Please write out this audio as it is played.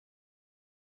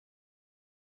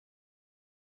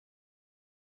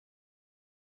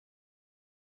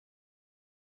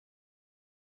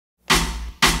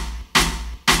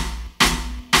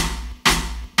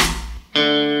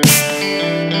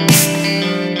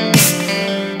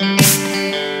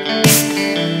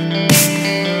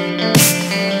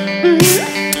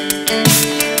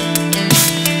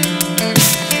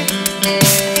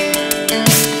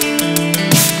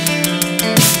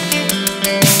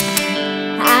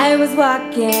I was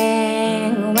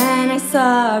walking when I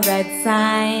saw a red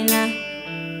sign.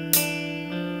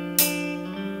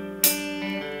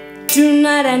 Do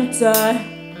not enter,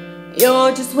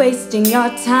 you're just wasting your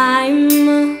time.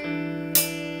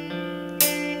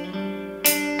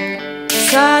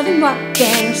 Saw them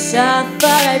walking, shuffle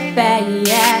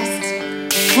fast,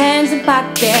 hands in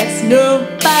pockets,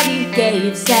 nobody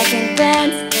gave second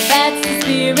glance. That's the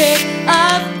spirit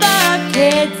of the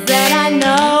kids that I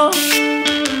know.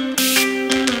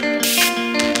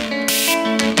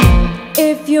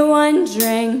 If you're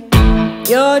wondering,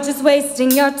 you're just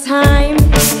wasting your time.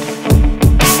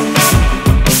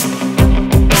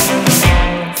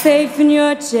 Safe in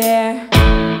your chair,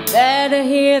 better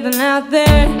here than out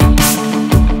there.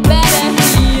 Better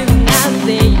here than out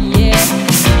there,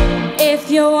 yeah.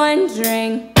 If you're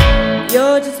wondering,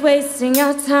 you're just wasting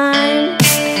your time.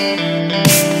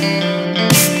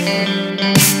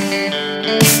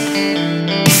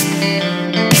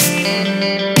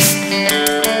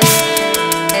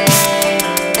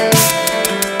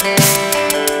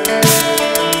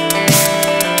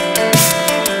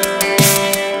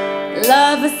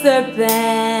 Love a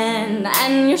serpent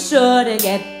and you're sure to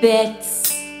get bit.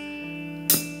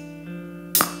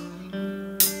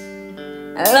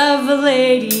 Love a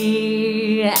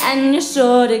lady and you're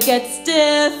sure to get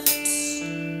stiffed.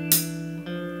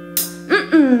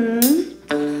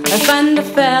 I find a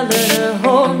fella to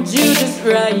hold you just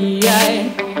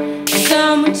right,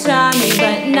 someone charming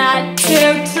but not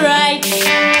too trite,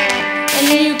 and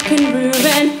you can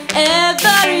ruin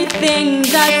everything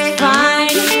just fine.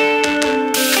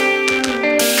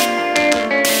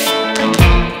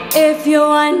 If you're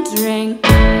wondering,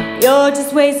 you're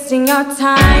just wasting your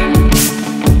time.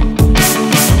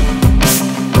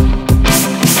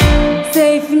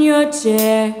 Safe in your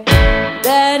chair,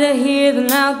 better here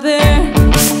than out there.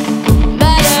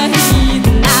 Better here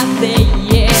than out there,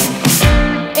 yeah.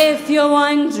 If you're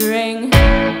wondering,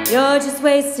 you're just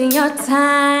wasting your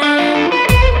time.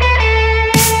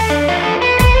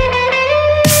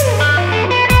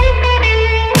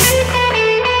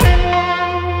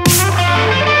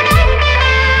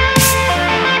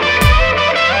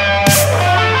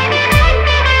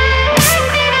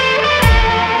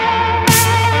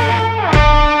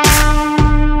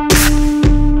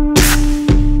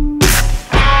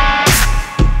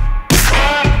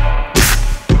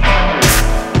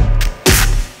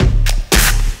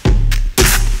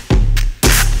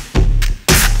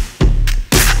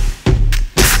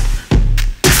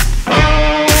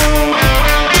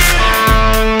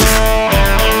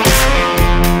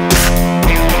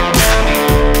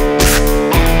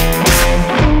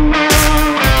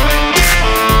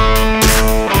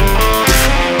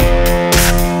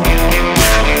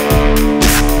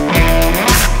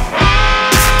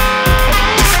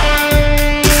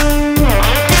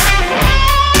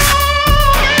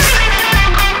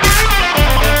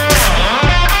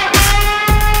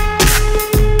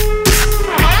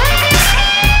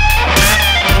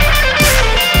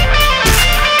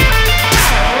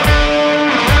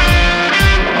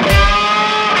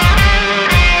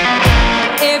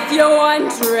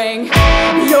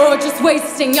 You're just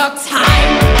wasting your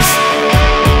time.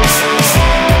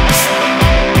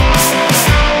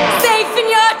 Safe in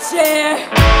your chair,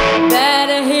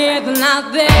 better here than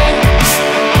out there.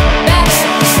 Better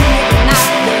here than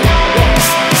out there.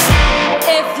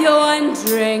 If you're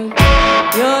wondering,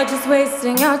 you're just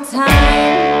wasting your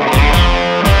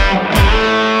time.